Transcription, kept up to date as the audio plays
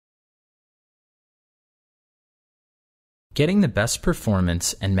Getting the best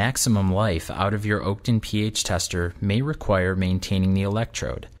performance and maximum life out of your Oakton pH tester may require maintaining the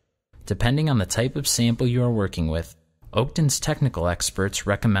electrode. Depending on the type of sample you are working with, Oakton's technical experts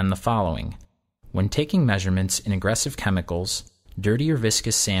recommend the following. When taking measurements in aggressive chemicals, dirty or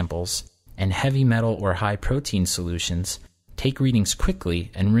viscous samples, and heavy metal or high protein solutions, take readings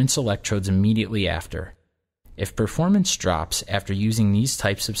quickly and rinse electrodes immediately after. If performance drops after using these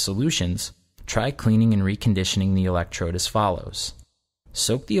types of solutions, try cleaning and reconditioning the electrode as follows.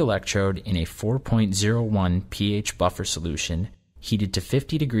 Soak the electrode in a 4.01 pH buffer solution heated to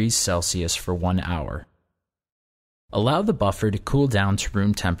 50 degrees Celsius for 1 hour. Allow the buffer to cool down to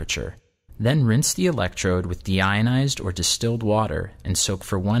room temperature. Then rinse the electrode with deionized or distilled water and soak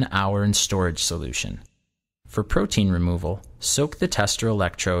for 1 hour in storage solution. For protein removal, soak the tester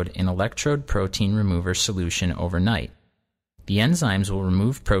electrode in electrode protein remover solution overnight. The enzymes will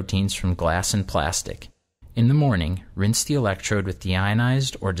remove proteins from glass and plastic. In the morning, rinse the electrode with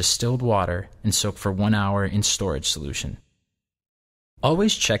deionized or distilled water and soak for 1 hour in storage solution.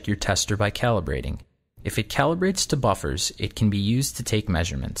 Always check your tester by calibrating. If it calibrates to buffers, it can be used to take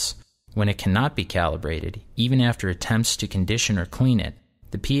measurements. When it cannot be calibrated, even after attempts to condition or clean it,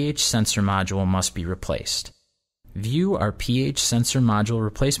 the pH sensor module must be replaced. View our pH sensor module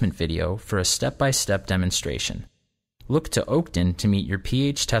replacement video for a step-by-step demonstration. Look to Oakton to meet your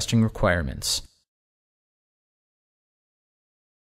pH testing requirements.